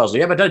jigsaw puzzle?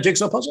 You ever done a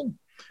jigsaw puzzle?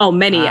 Oh,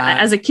 many.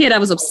 As a kid, I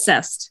was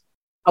obsessed.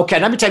 Okay,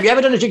 let me tell you, you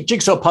ever done a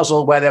jigsaw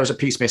puzzle where there was a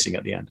piece missing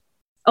at the end?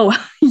 Oh,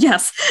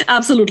 yes,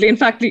 absolutely. In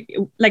fact,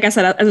 like I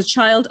said, as a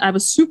child, I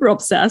was super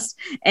obsessed.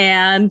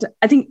 And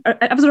I think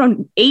I was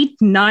around 8,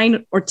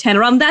 9, or 10,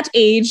 around that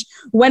age,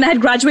 when I had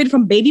graduated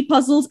from baby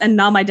puzzles. And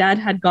now my dad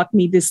had got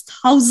me this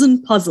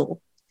 1,000 puzzle.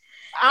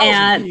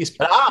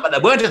 But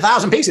there weren't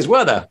 1,000 pieces,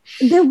 were there?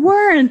 There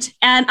weren't.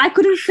 And I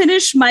couldn't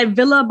finish my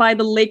villa by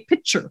the lake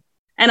picture.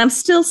 And I'm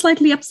still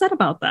slightly upset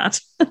about that.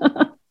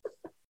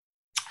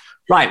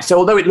 Right. So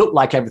although it looked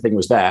like everything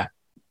was there,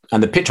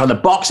 and the picture on the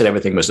box and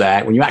everything was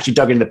there, when you actually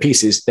dug into the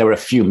pieces, there were a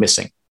few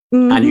missing.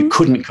 Mm-hmm. And you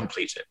couldn't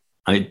complete it.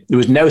 And there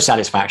was no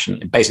satisfaction.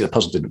 Basically, the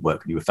puzzle didn't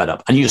work and you were fed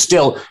up. And you're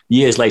still,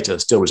 years later,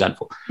 still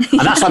resentful.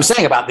 And that's what I'm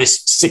saying about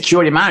this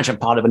security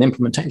management part of an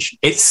implementation.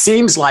 It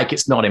seems like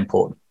it's not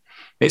important.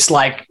 It's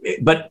like,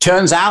 but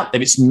turns out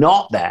that it's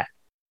not there,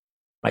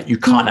 right? You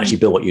can't actually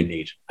build what you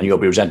need and you'll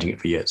be resenting it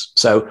for years.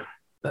 So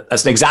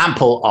that's an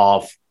example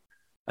of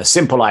a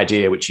simple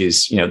idea, which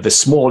is, the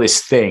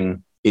smallest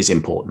thing is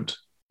important.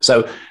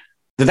 So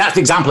that's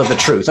the example of the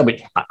truth. I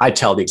mean, I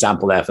tell the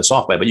example there for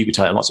software, but you can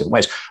tell it in lots of different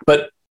ways.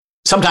 But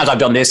sometimes I've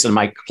done this in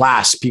my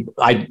class.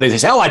 They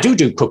say, I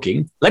do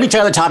cooking. Let me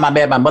tell you the time I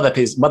made my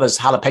mother's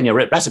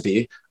jalapeno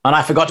recipe and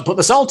I forgot to put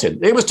the salt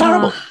in. It was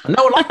terrible. And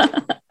no one liked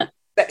it.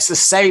 That's the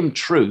same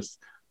truth,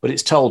 but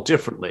it's told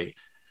differently.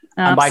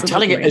 Absolutely. And by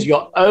telling it as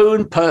your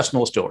own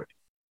personal story.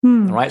 All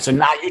right. So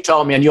now you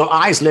told me and your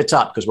eyes lit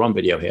up because we're on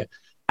video here.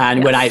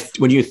 And yes.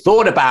 when you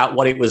thought about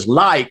what it was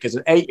like as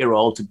an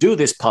 8-year-old to do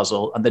this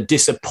puzzle and the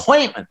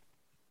disappointment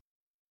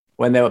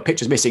when there were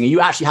pictures missing, and you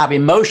actually have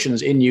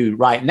emotions in you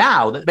right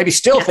now that maybe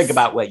still think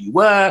about where you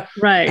were,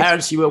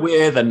 parents you were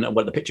with, and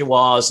what the picture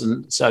was.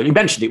 And so you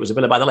mentioned it was a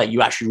villa by the lake.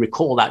 You actually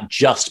recall that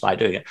just by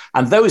doing it.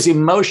 And those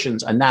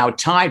emotions are now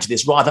tied to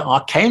this rather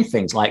arcane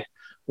things like,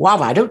 wow,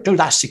 I don't do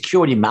that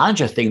security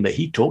manager thing that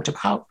he talked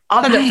about.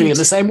 I don't feel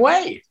the same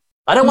way.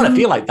 I don't want to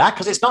feel like that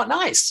because it's not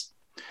nice.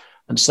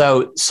 And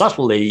so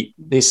subtly,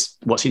 this,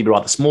 what seemed to be a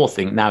rather small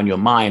thing now in your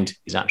mind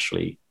is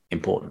actually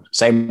important.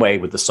 Same way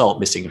with the salt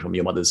missing from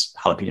your mother's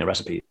jalapeno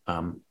recipe.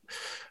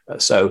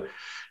 So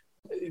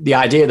the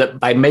idea that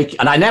by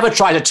making, and I never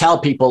try to tell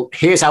people,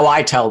 here's how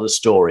I tell the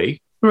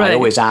story. Right. I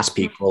always ask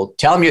people,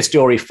 tell me a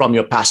story from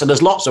your past. And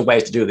there's lots of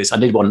ways to do this. I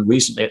did one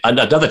recently,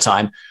 another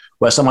time,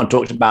 where someone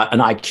talked about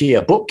an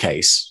IKEA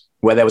bookcase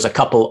where there was a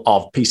couple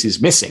of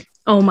pieces missing.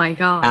 Oh my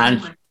God.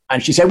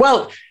 And she said,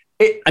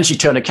 and she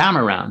turned the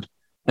camera around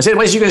and said,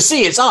 well, as you can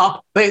see, it's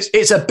up, but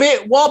it's a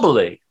bit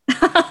wobbly.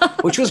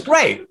 Which was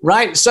great,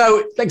 right?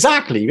 So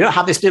exactly, you don't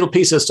have this little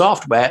piece of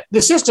software.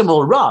 The system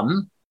will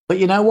run, but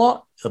you know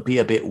what? It'll be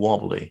a bit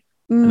wobbly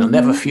and it'll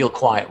never feel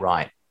quite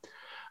right.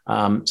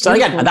 So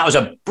again, and that was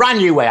a brand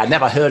new way. I'd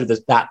never heard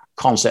of that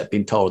concept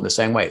being told in the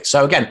same way.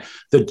 So again,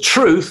 the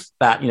truth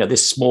that,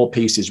 this small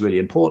piece is really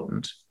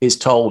important is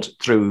told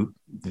through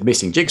the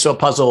missing jigsaw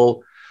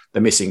puzzle,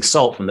 the missing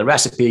salt from the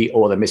recipe,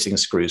 or the missing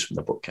screws from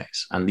the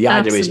bookcase. And the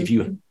idea is if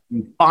you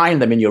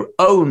find them in your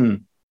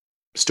own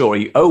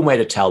story, your own way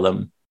to tell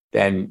them,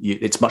 then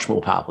it's much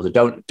more powerful. So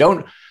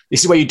don't.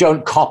 This is where you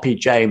don't copy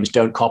James,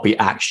 don't copy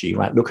Akshay,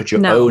 right? Look at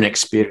your own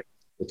experience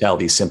to tell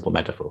these simple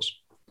metaphors.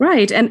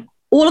 Right, and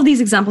all of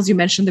these examples you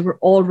mentioned, they were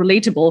all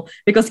relatable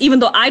because even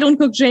though I don't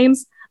cook,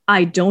 James,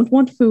 I don't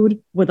want food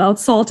without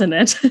salt in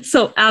it.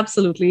 So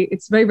absolutely,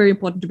 it's very, very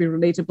important to be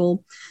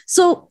relatable.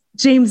 So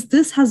James,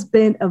 this has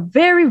been a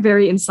very,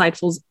 very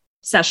insightful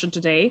session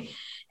today,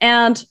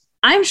 and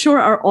I'm sure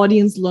our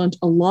audience learned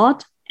a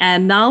lot.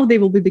 And now they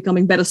will be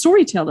becoming better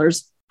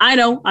storytellers. I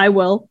know I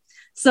will.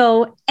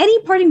 So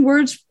any parting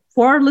words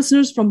for our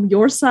listeners from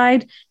your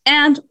side?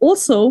 And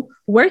also,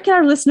 where can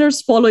our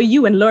listeners follow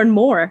you and learn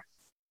more?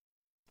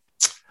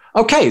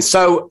 Okay,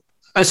 so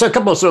a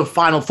couple of sort of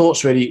final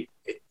thoughts, really.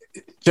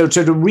 So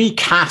to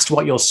recast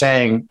what you're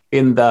saying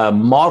in the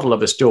model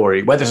of a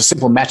story, whether it's a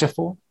simple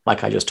metaphor,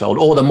 like I just told,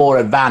 or the more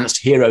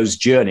advanced hero's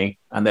journey,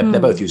 and they're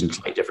both used in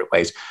slightly different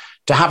ways,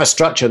 to have a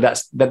structure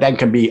that then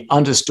can be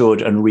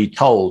understood and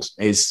retold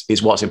is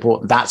what's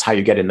important. That's how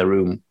you get in the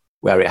room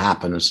where it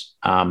happens.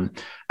 And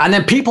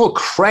then people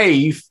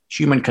crave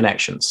human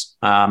connections,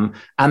 and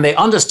they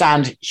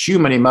understand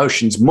human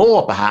emotions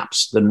more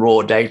perhaps than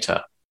raw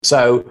data.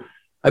 So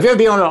have you ever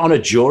been on a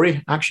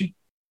jury, actually?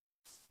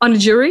 On a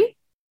jury?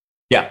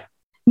 Yeah.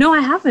 No,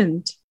 I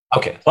haven't.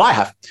 Okay. Well, I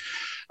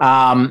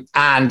have.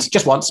 And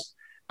just once.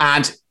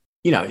 And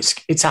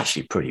it's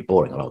actually pretty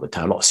boring a lot of the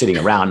time. A lot of sitting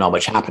around, not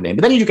much happening.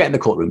 But then you do get in the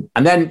courtroom,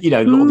 and then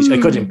all these,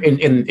 because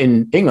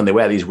in England they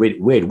wear these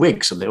weird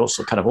wigs, and they're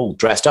also kind of all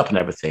dressed up and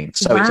everything.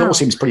 So It all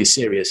seems pretty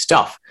serious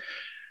stuff.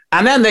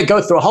 And then they go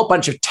through a whole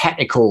bunch of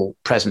technical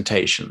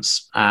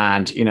presentations,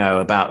 and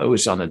about it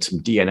was on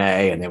some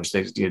DNA, and there was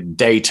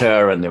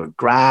data, and there were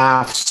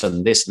graphs,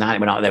 and this and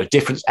that. And there were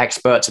different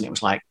experts, and it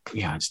was like,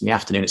 it's in the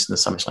afternoon, it's in the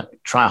summer. It's like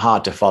try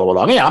hard to follow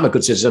along. Yeah, I'm a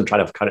good citizen.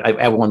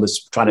 Everyone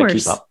was trying to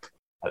keep up.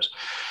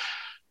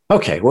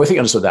 Okay, well, I think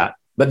I understood that.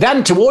 But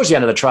then towards the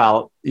end of the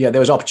trial,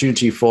 there was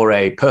opportunity for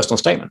a personal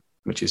statement,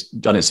 which is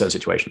done in certain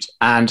situations.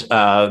 And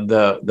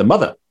the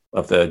mother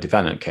of the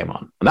defendant came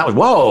on, and that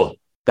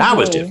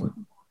was different.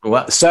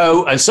 Well,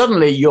 and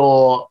suddenly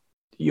your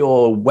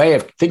way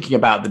of thinking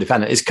about the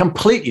defendant is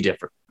completely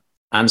different.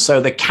 And so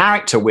the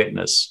character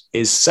witness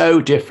is so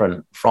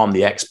different from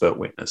the expert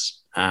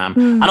witness.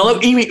 And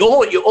although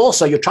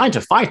you're trying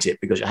to fight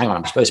it because, hang on,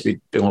 I'm supposed to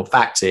be doing all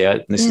facts here,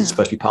 and this is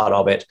supposed to be part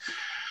of it.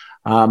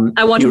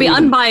 I want to be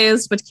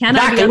unbiased, but can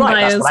I be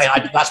unbiased?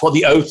 Right. That's what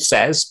the oath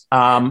says.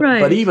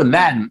 But even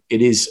then,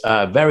 it is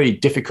very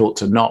difficult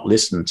to not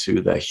listen to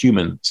the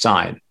human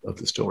side of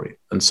the story.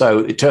 And so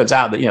it turns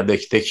out that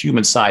the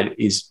human side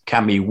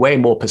can be way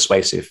more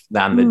persuasive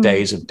than the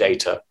days of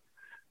data.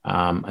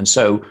 And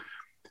so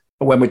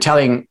when we're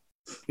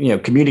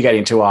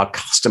communicating to our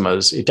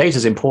customers, data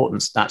is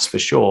important. That's for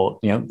sure.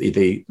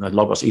 The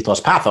logos, ethos,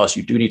 pathos.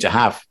 You do need to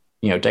have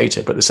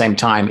data, but at the same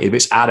time, if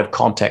it's out of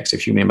context of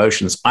human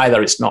emotions,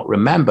 either it's not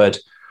remembered,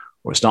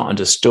 or it's not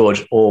understood,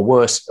 or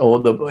worse,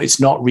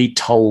 it's not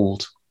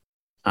retold,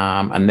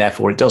 and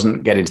therefore it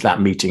doesn't get into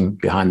that meeting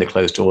behind the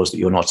closed doors that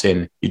you're not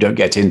in. You don't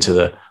get into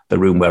the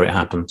room where it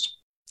happens.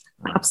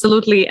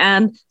 Absolutely.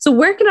 And so,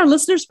 where can our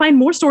listeners find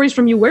more stories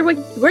from you?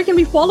 Where can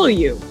we follow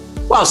you?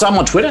 Well, so I'm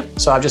on Twitter.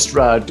 So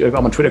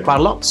I'm on Twitter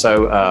quite a lot.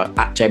 So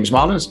at James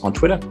Marlins on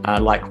Twitter,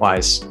 and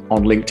likewise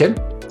on LinkedIn.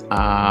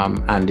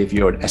 And if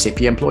you're an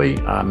SAP employee,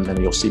 then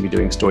you'll see me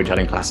doing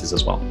storytelling classes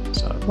as well.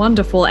 So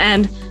wonderful.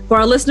 And for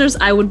our listeners,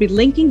 I would be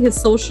linking his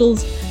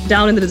socials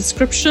down in the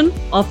description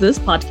of this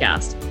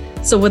podcast.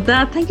 So with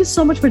that, thank you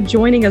so much for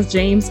joining us,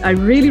 James. I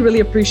really, really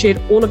appreciate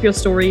all of your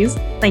stories.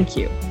 Thank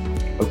you.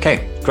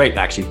 Okay, great,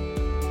 actually.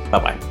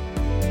 Bye-bye.